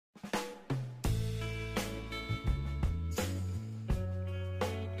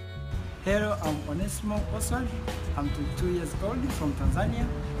Hello, I'm Onesimo Oswald. I'm 22 years old from Tanzania.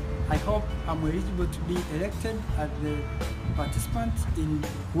 I hope I'm eligible to be elected as the participant in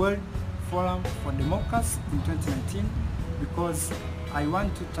World Forum for Democracy in 2019 because I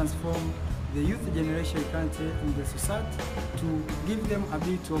want to transform the youth generation currently in the society to give them a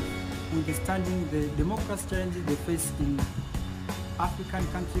bit of understanding the democracy challenges they face in African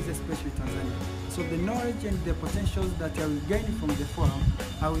countries, especially Tanzania. So the knowledge and the potentials that I will gain from the forum,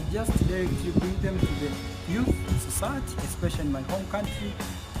 I will just directly bring them to the youth society, especially in my home country,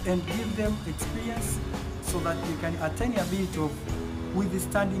 and give them experience so that they can attain a bit of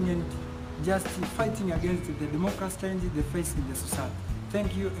withstanding and just fighting against the democracy challenges they face in the society.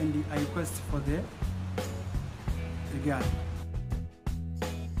 Thank you, and I request for the regard.